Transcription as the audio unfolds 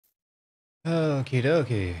Okie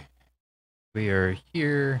dokie. We are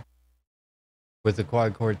here with the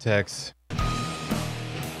Quad Cortex.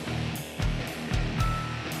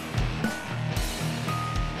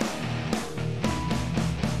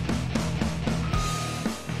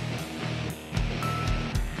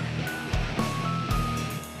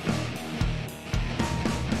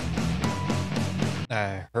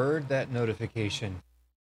 I heard that notification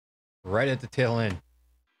right at the tail end.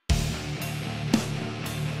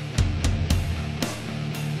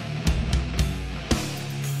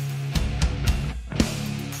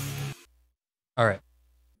 All right.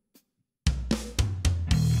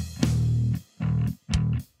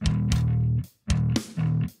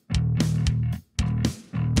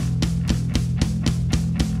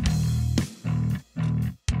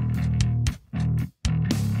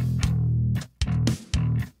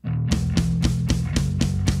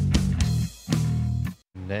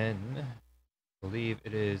 And then I believe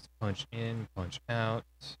it is punch in, punch out,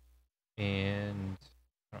 and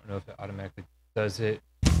I don't know if it automatically does it.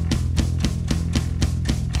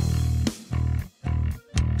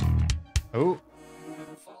 Oh,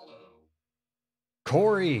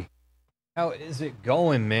 Corey, how is it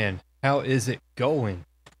going, man? How is it going?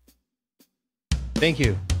 Thank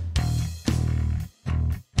you.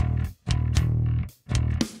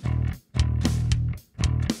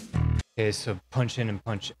 Okay, so punch in and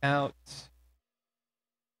punch out.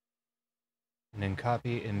 And then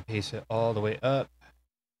copy and paste it all the way up,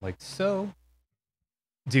 like so.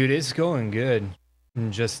 Dude, it's going good.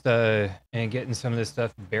 And just and getting some of this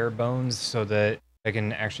stuff bare bones so that I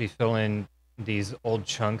can actually fill in these old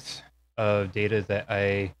chunks of data that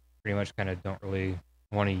I pretty much kind of don't really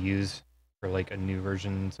want to use for like a new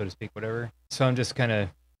version, so to speak, whatever. So I'm just kind of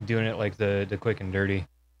doing it like the quick and dirty.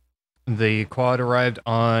 The quad arrived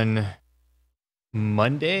on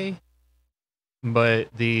Monday, but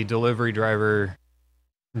the delivery driver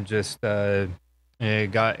just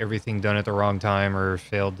got everything done at the wrong time or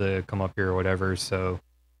failed to come up here or whatever. So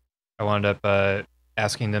I wound up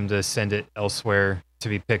asking them to send it elsewhere to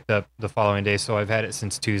be picked up the following day. So I've had it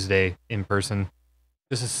since Tuesday in person.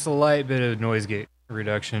 Just a slight bit of noise gate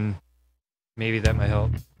reduction. Maybe that might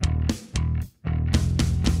help.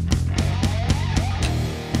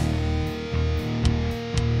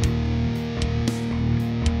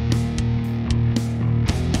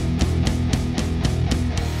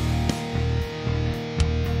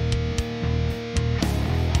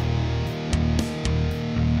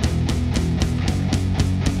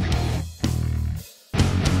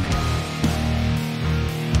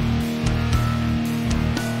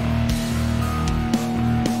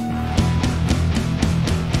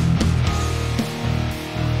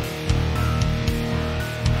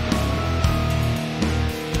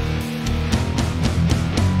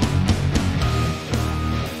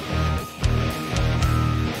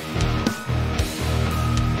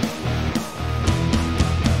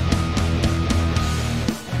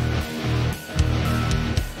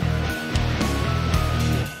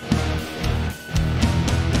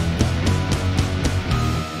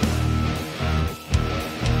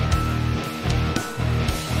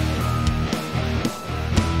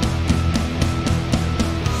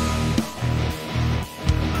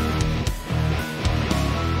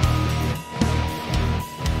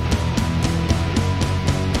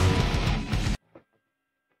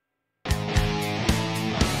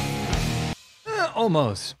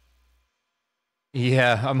 Almost.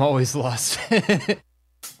 Yeah, I'm always lost. And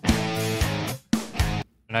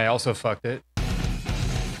I also fucked it.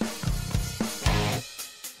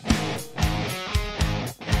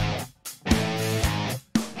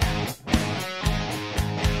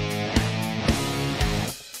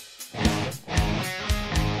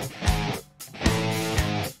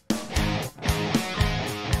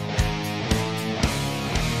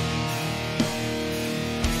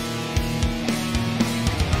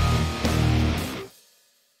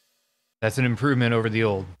 That's an improvement over the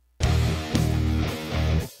old.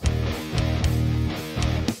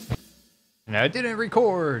 And I didn't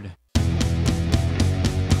record.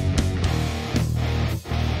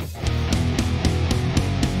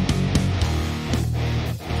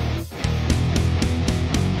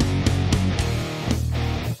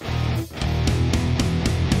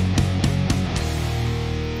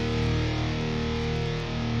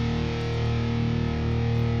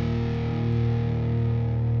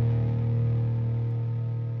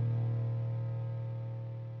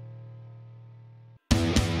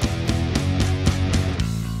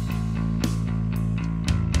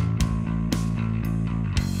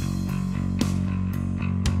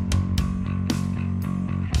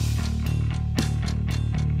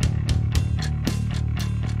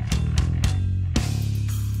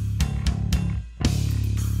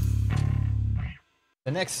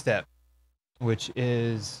 the next step, which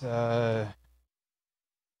is who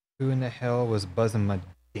in the hell was buzzing my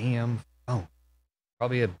damn phone?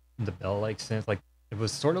 Probably the bell-like synth. Like it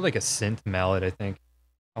was sort of like a synth mallet, I think.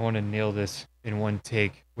 I want to nail this in one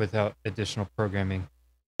take without additional programming.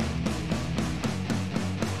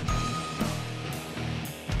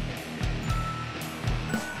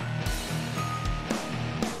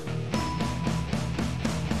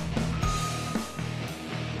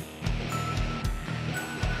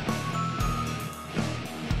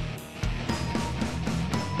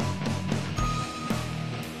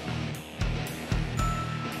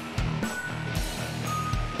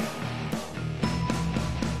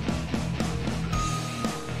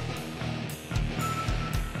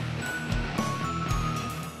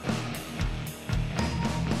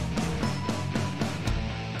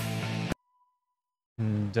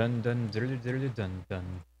 Dun dun dun dun dun dun.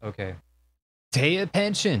 Okay. Pay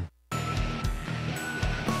attention.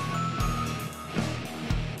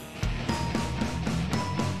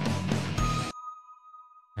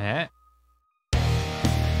 Eh?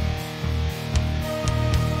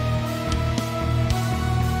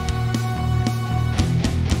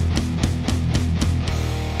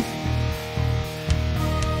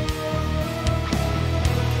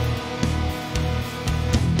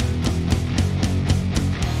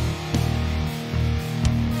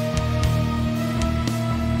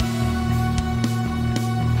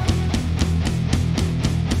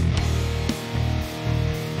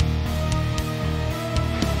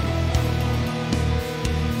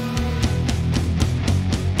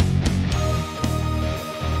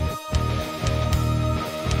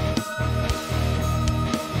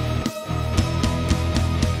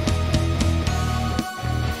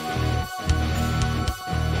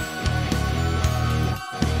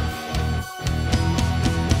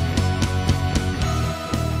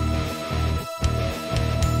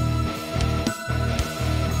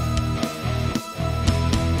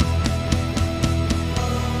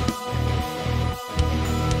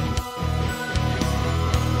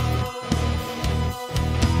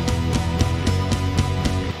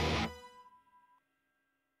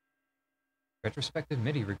 Retrospective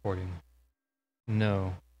MIDI recording.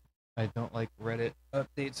 No, I don't like Reddit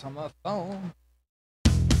updates on my phone.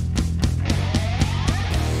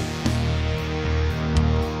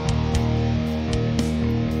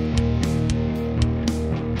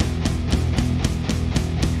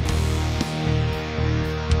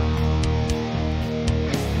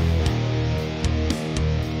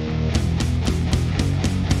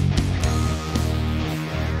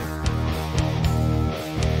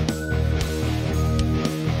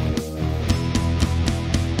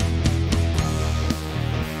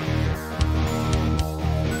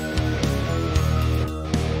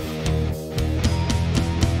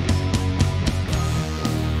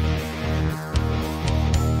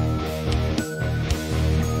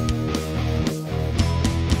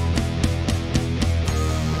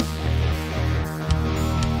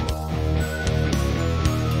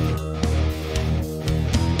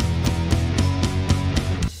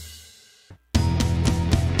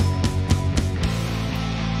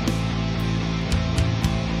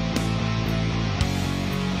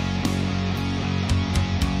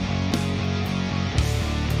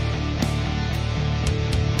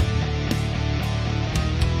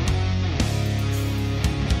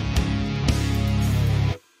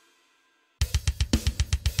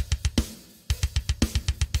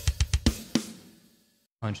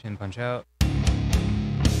 Punch in, punch out.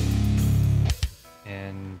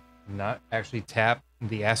 And not actually tap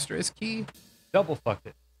the asterisk key. Double fucked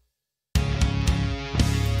it.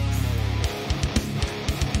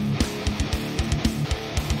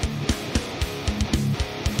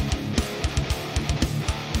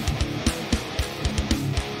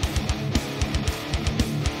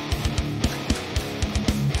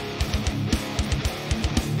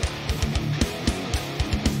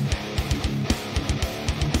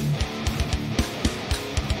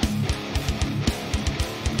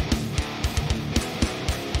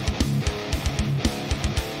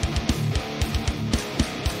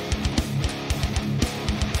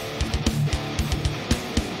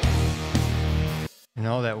 And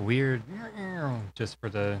all that weird just for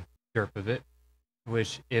the derp of it,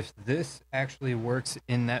 which if this actually works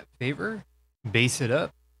in that favor, bass it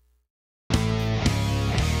up.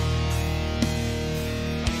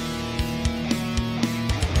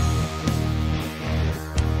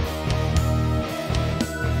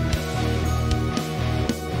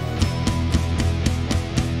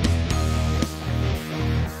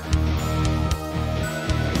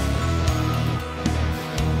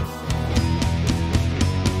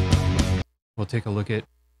 we'll take a look at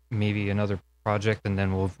maybe another project, and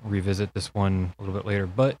then we'll revisit this one a little bit later.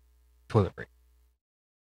 But toilet break.